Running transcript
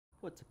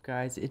What's up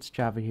guys, it's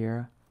Java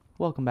here.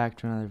 Welcome back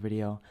to another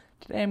video.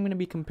 Today I'm going to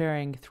be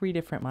comparing 3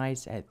 different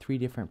mice at 3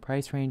 different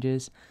price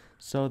ranges.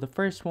 So the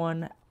first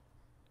one,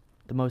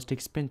 the most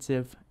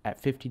expensive at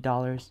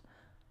 $50,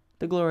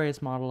 the glorious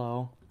Model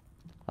O.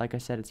 Like I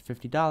said, it's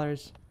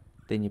 $50,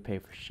 then you pay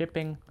for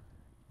shipping.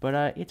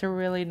 But it's a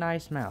really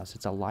nice mouse.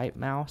 It's a light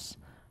mouse.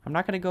 I'm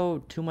not going to go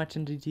too much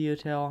into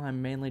detail.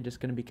 I'm mainly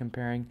just going to be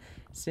comparing,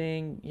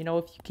 seeing, if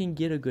you can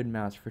get a good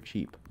mouse for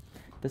cheap.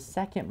 The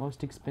second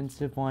most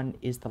expensive one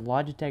is the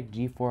Logitech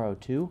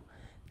G402.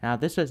 Now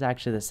this was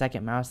actually the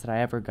second mouse that I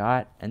ever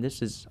got, and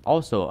this is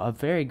also a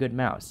very good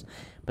mouse.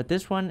 But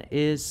this one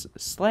is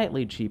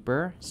slightly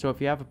cheaper, so if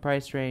you have a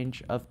price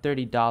range of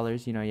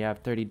 $30, you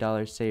have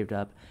 $30 saved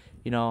up,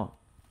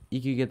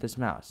 you could get this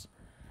mouse.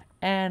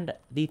 And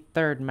the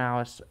third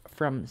mouse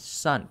from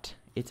Sunt.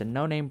 It's a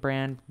no-name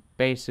brand.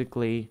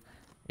 Basically,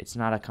 it's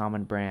not a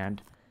common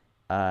brand.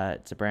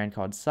 It's a brand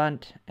called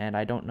Sunt, and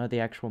I don't know the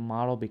actual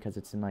model because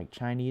it's in like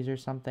Chinese or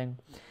something.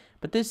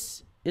 But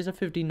this is a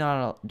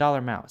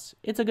 $15 mouse.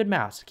 It's a good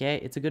mouse, okay?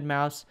 It's a good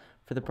mouse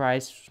for the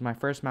price. It's my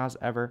first mouse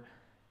ever.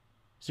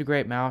 It's a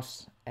great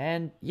mouse.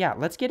 And yeah,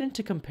 let's get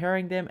into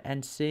comparing them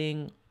and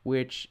seeing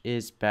which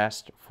is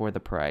best for the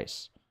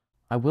price.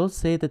 I will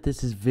say that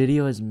this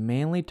video is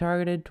mainly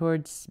targeted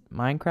towards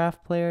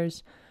Minecraft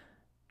players.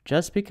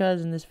 Just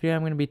because in this video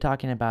I'm going to be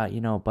talking about,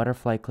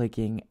 butterfly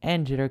clicking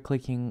and jitter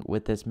clicking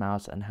with this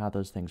mouse and how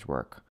those things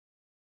work.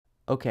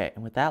 Okay,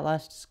 and with that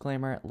last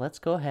disclaimer, let's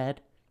go ahead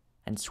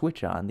and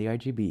switch on the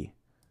RGB.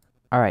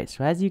 Alright,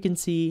 so as you can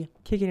see,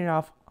 kicking it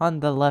off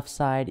on the left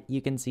side,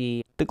 you can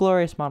see the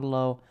glorious Model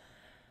O.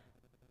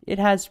 It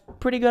has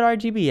pretty good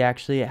RGB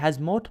actually. It has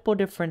multiple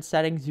different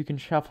settings you can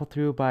shuffle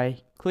through by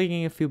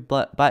clicking a few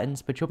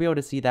buttons, but you'll be able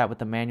to see that with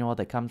the manual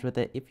that comes with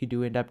it if you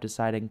do end up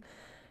deciding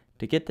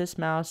to get this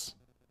mouse.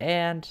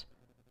 And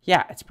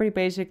yeah, it's pretty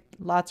basic,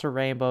 lots of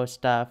rainbow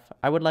stuff.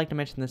 I would like to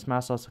mention this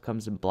mouse also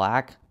comes in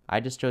black. I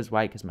just chose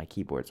white because my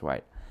keyboard's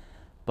white.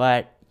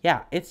 But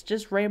yeah, it's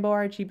just rainbow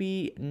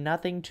RGB,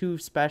 nothing too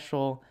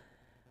special.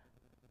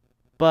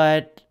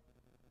 But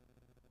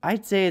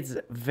I'd say it's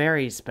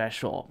very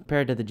special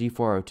compared to the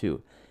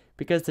G402.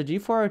 Because the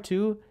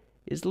G402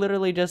 is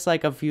literally just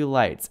like a few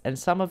lights. And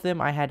some of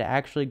them I had to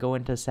actually go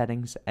into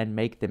settings and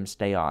make them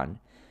stay on.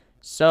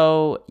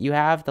 So you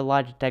have the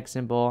Logitech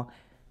symbol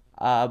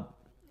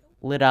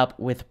lit up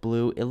with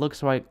blue. It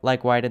looks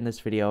like white in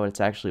this video.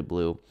 It's actually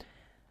blue,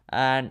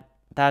 and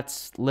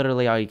that's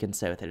literally all you can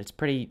say with it. It's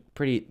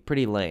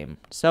pretty lame.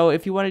 So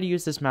if you wanted to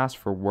use this mouse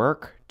for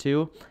work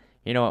too,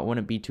 it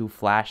wouldn't be too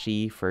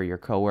flashy for your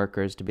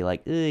coworkers to be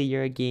like, "Ugh,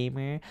 you're a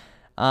gamer."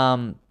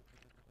 But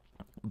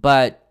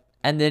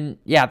and then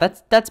yeah,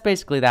 that's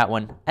basically that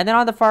one. And then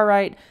on the far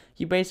right,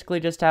 you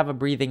basically just have a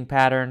breathing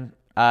pattern,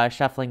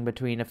 shuffling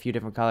between a few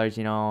different colors.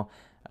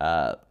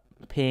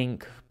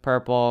 Pink,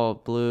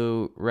 purple,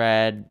 blue,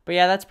 red. But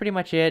yeah, that's pretty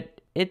much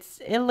it.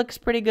 It looks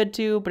pretty good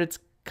too, but it's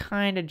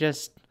kind of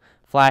just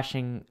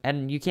flashing,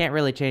 and you can't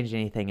really change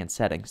anything in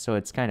settings, so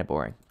it's kind of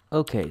boring.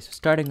 Okay, so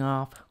starting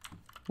off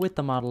with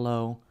the Model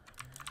O.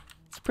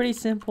 It's pretty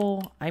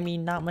simple. I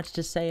mean, not much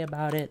to say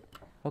about it.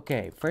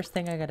 Okay, first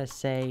thing I gotta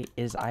say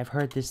is I've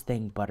heard this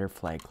thing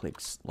butterfly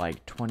clicks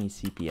like 20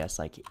 CPS,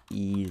 like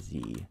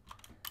easy.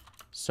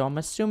 So I'm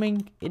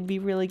assuming it'd be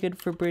really good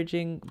for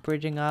bridging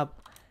up.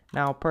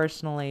 Now,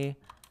 personally,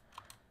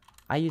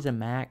 I use a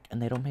Mac,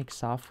 and they don't make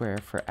software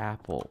for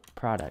Apple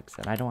products.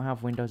 And I don't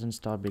have Windows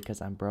installed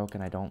because I'm broke,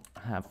 and I don't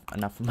have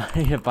enough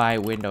money to buy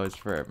Windows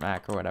for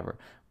Mac or whatever.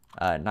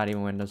 Not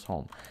even Windows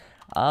Home.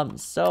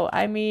 So,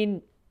 I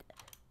mean,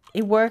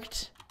 it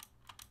worked.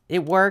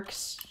 It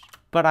works,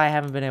 but I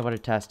haven't been able to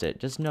test it.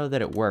 Just know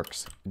that it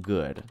works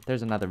good.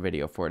 There's another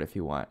video for it if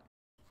you want.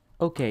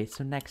 Okay,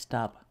 so next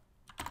up,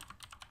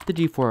 the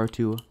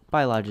G402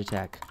 by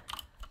Logitech.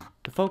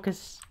 The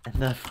focus and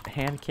the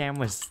hand cam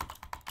was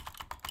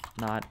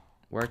not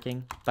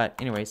working, but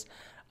anyways,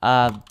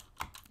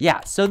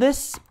 yeah, so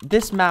this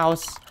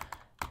mouse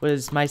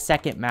was my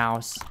second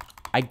mouse.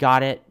 I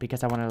got it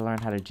because I wanted to learn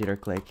how to jitter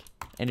click.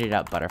 Ended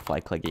up butterfly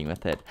clicking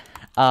with it.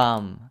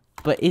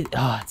 But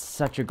it's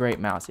such a great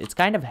mouse. It's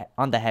kind of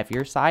on the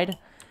heavier side,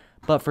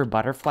 but for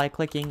butterfly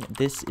clicking,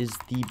 this is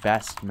the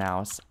best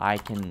mouse. I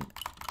can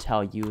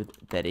tell you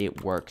that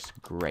it works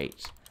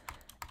great.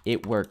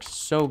 It works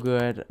so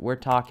good. We're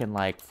talking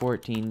like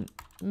 14,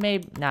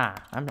 maybe,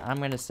 I'm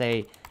going to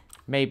say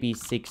maybe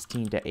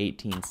 16 to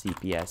 18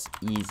 CPS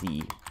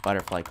easy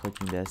butterfly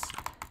clicking this.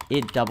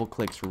 It double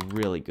clicks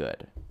really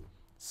good.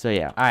 So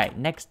yeah. Alright,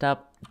 next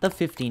up, the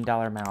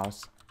 $15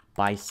 mouse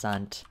by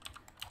Sunt.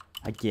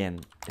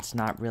 Again, it's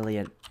not really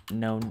a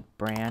known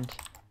brand,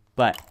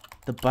 but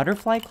the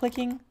butterfly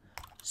clicking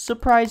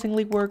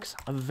surprisingly works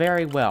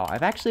very well.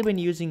 I've actually been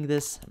using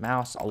this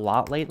mouse a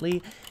lot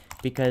lately,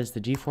 because the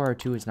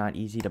G402 is not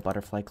easy to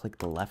butterfly click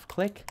the left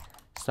click.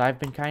 So I've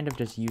been kind of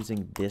just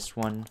using this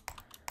one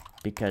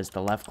because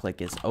the left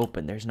click is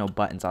open. There's no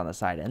buttons on the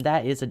side. And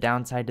that is a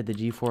downside to the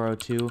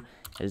G402,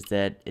 is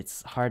that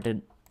it's hard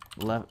to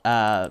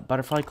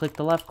butterfly click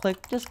the left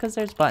click just because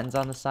there's buttons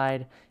on the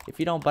side. If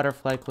you don't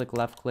butterfly click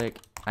left click,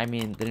 I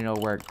mean, then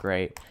it'll work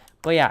great.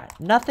 But yeah,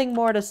 nothing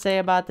more to say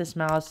about this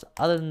mouse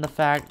other than the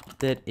fact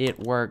that it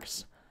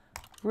works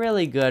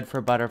really good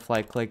for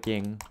butterfly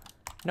clicking.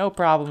 No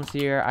problems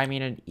here. I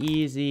mean, an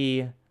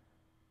easy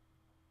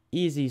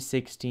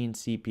 16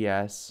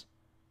 CPS.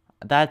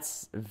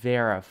 That's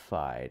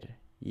verified.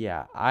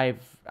 Yeah,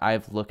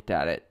 I've looked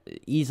at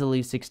it.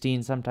 Easily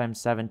 16,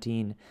 sometimes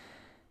 17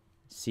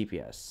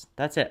 CPS.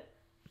 That's it.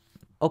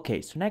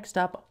 Okay, so next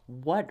up,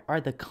 what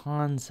are the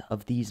cons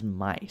of these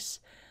mice?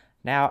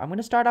 Now, I'm going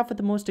to start off with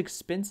the most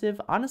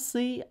expensive.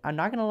 Honestly, I'm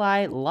not going to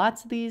lie,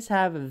 lots of these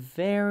have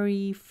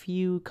very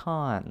few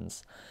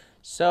cons.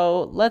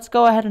 So, let's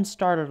go ahead and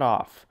start it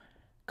off.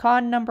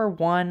 Con number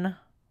 1,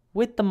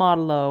 with the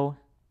Model O,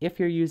 if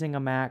you're using a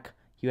Mac,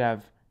 you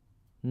have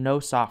no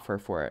software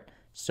for it.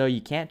 So,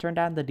 you can't turn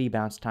down the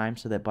debounce time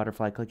so that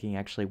butterfly clicking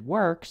actually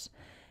works.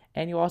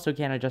 And you also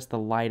can't adjust the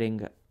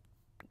lighting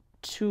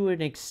to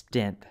an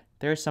extent.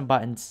 There are some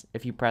buttons,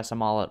 if you press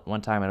them all at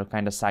one time, it'll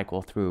kind of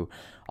cycle through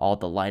all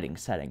the lighting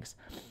settings.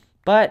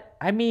 But,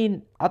 I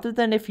mean, other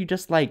than if you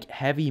just like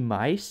heavy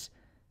mice,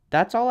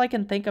 that's all I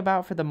can think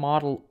about for the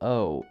Model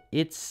O.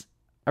 It's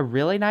a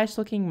really nice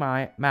looking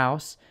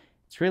mouse.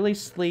 It's really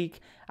sleek.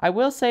 I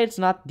will say it's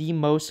not the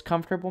most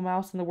comfortable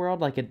mouse in the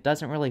world. Like, it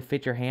doesn't really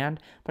fit your hand.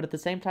 But at the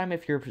same time,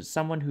 if you're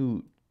someone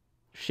who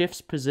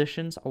shifts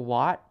positions a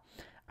lot,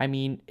 I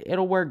mean,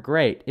 it'll work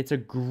great. It's a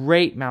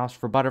great mouse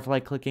for butterfly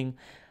clicking.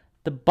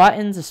 The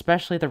buttons,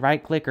 especially the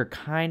right click, are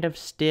kind of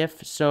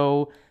stiff,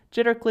 so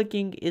jitter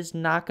clicking is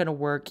not going to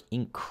work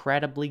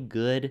incredibly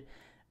good.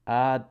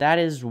 That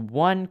is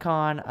one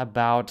con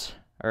about,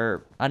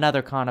 or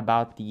another con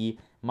about the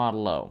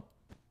Model O.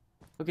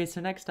 Okay, so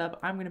next up,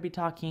 I'm going to be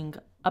talking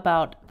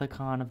about the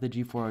con of the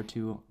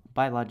G402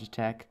 by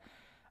Logitech.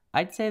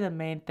 I'd say the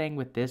main thing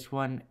with this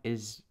one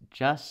is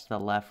just the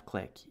left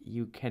click.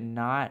 You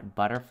cannot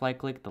butterfly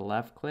click the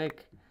left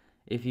click.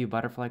 If you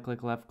butterfly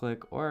click left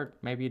click, or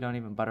maybe you don't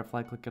even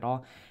butterfly click at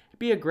all, it'd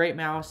be a great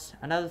mouse.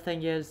 Another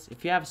thing is,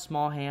 if you have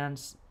small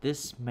hands,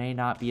 this may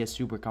not be a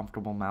super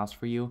comfortable mouse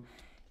for you.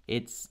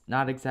 It's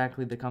not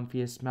exactly the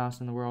comfiest mouse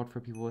in the world for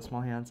people with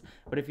small hands,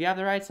 but if you have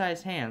the right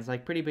size hands,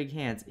 like pretty big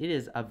hands, it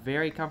is a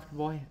very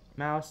comfortable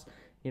mouse.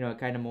 You know, it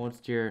kind of molds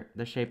to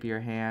the shape of your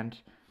hand,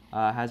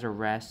 has a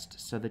rest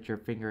so that your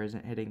finger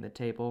isn't hitting the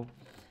table.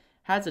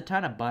 Has a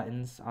ton of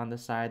buttons on the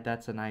side.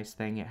 That's a nice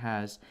thing. It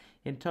has,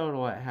 in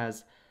total, it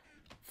has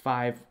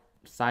 5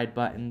 side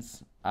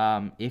buttons.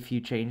 If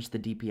you change the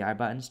DPI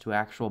buttons to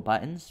actual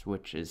buttons,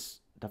 which is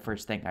the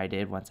first thing I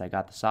did once I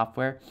got the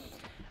software.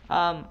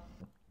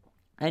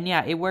 And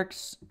yeah, it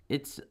works.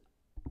 It's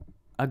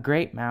a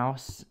great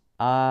mouse.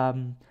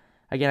 Again,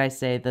 I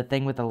say the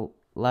thing with the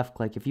left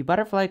click. If you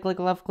butterfly click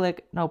left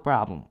click, no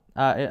problem.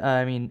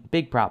 I mean,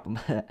 big problem.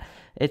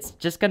 It's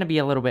just going to be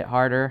a little bit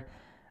harder.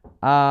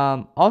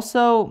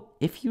 Also,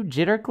 if you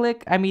jitter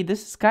click, I mean,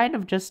 this is kind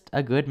of just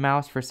a good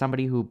mouse for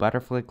somebody who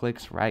butterfly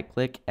clicks right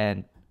click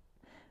and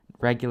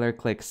regular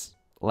clicks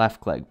left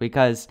click,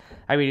 because,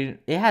 I mean,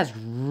 it has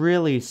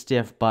really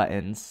stiff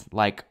buttons,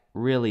 like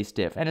really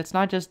stiff. And it's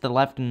not just the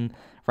left and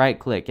right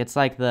click. It's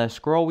like the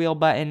scroll wheel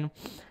button,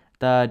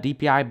 the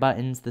DPI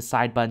buttons, the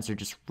side buttons are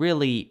just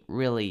really,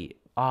 really,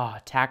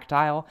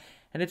 tactile.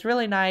 And it's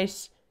really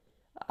nice.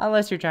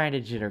 Unless you're trying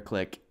to jitter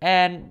click.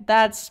 And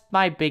that's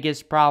my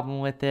biggest problem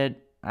with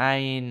it. I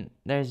mean,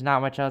 there's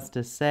not much else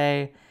to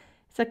say.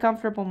 It's a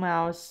comfortable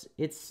mouse.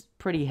 It's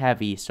pretty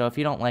heavy. So if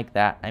you don't like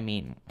that, I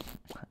mean,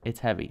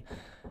 it's heavy.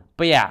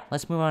 But yeah,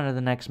 let's move on to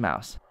the next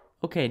mouse.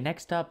 Okay,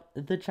 next up,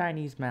 the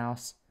Chinese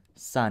mouse,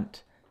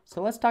 Sunt.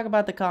 So let's talk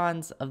about the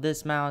cons of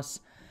this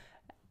mouse.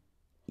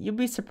 You'll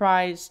be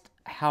surprised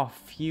how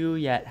few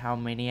yet how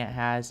many it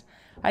has.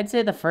 I'd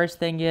say the first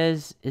thing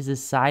is the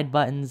side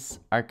buttons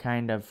are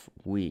kind of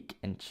weak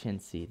and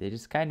chintzy. They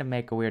just kind of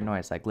make a weird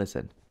noise. Like,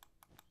 listen.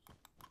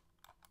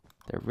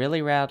 They're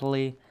really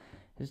rattly.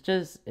 It's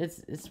just,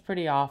 it's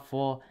pretty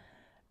awful.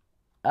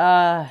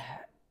 Yeah,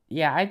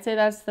 I'd say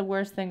that's the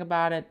worst thing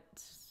about it.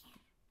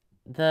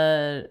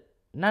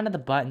 None of the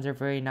buttons are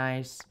very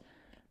nice.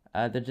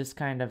 They're just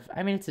kind of,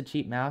 I mean, it's a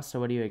cheap mouse, so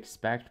what do you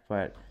expect?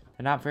 But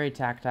they're not very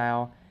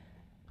tactile.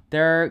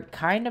 They're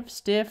kind of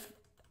stiff.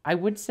 I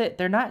would say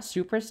they're not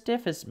super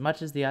stiff as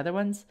much as the other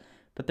ones,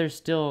 but they're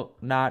still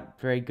not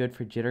very good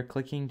for jitter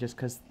clicking just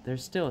because they're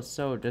still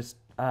so just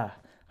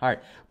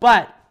hard.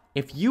 But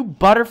if you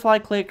butterfly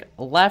click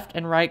left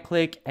and right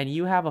click and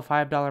you have a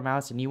 $5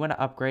 mouse and you want to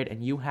upgrade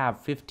and you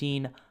have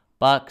 $15,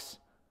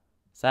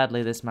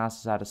 sadly this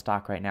mouse is out of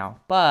stock right now,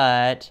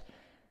 but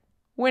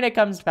when it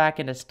comes back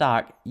into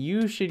stock,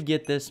 you should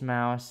get this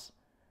mouse.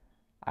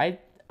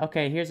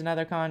 Okay, here's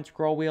another con.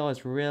 Scroll wheel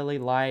is really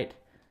light.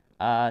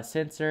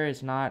 Sensor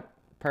is not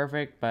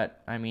perfect,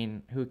 but I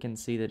mean, who can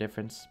see the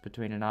difference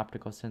between an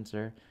optical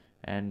sensor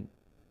and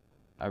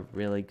a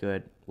really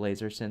good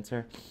laser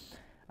sensor?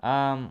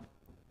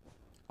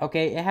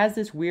 Okay, it has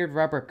this weird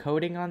rubber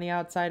coating on the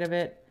outside of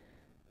it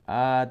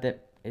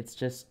that it's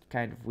just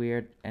kind of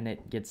weird and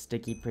it gets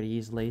sticky pretty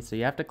easily, so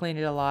you have to clean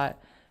it a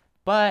lot.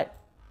 But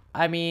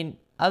I mean,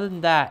 other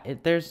than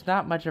that, there's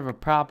not much of a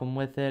problem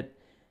with it.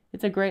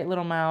 It's a great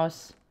little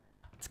mouse.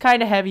 It's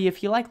kind of heavy.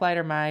 If you like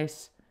lighter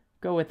mice,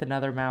 go with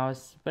another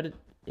mouse, but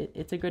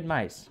it's a good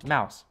mouse.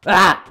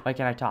 Why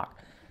can't I talk?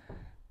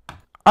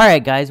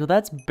 Alright guys, well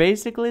that's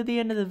basically the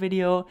end of the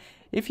video.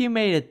 If you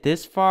made it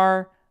this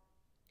far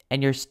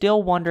and you're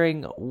still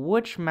wondering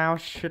which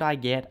mouse should I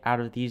get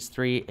out of these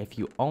three if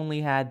you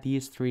only had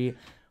these three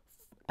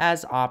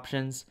as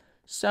options.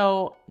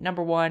 So,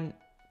 number one,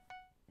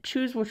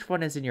 choose which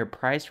one is in your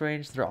price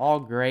range. They're all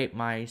great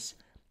mice,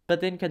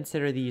 but then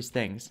consider these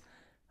things.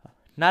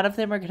 None of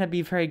them are going to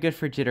be very good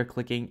for jitter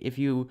clicking. If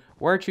you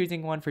were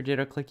choosing one for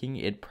jitter clicking,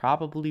 it'd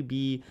probably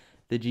be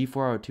the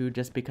G402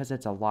 just because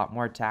it's a lot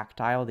more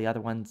tactile. The other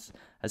ones,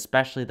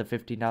 especially the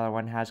 $15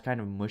 one, has kind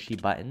of mushy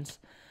buttons.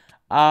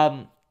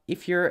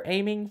 If you're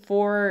aiming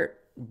for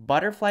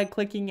butterfly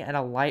clicking and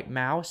a light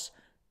mouse,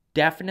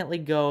 definitely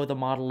go the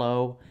Model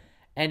O.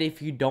 And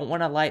if you don't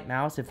want a light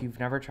mouse, if you've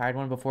never tried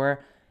one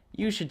before,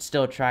 you should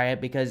still try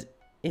it because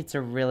it's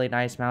a really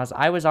nice mouse.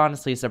 I was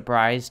honestly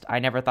surprised. I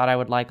never thought I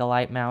would like a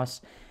light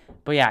mouse.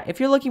 But yeah, if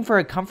you're looking for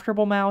a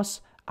comfortable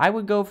mouse, I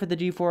would go for the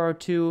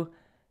G402.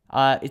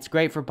 It's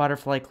great for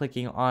butterfly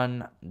clicking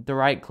on the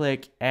right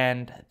click,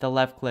 and the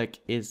left click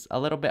is a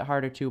little bit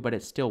harder too, but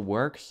it still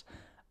works.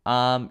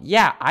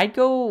 Yeah, I'd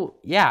go,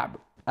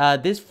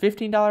 this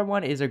 $15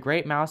 one is a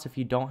great mouse if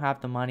you don't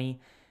have the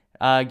money.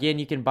 Again,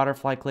 you can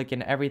butterfly click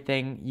and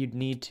everything you'd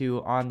need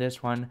to on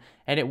this one,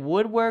 and it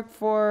would work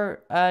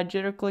for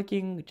jitter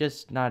clicking,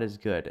 just not as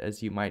good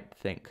as you might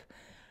think.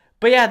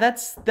 But yeah,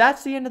 that's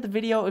the end of the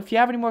video. If you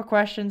have any more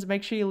questions,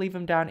 make sure you leave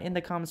them down in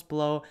the comments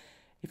below.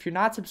 If you're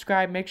not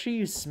subscribed, make sure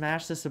you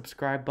smash the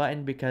subscribe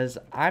button because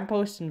I'm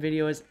posting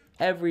videos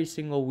every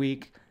single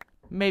week,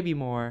 maybe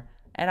more.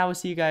 And I will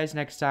see you guys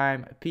next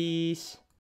time. Peace.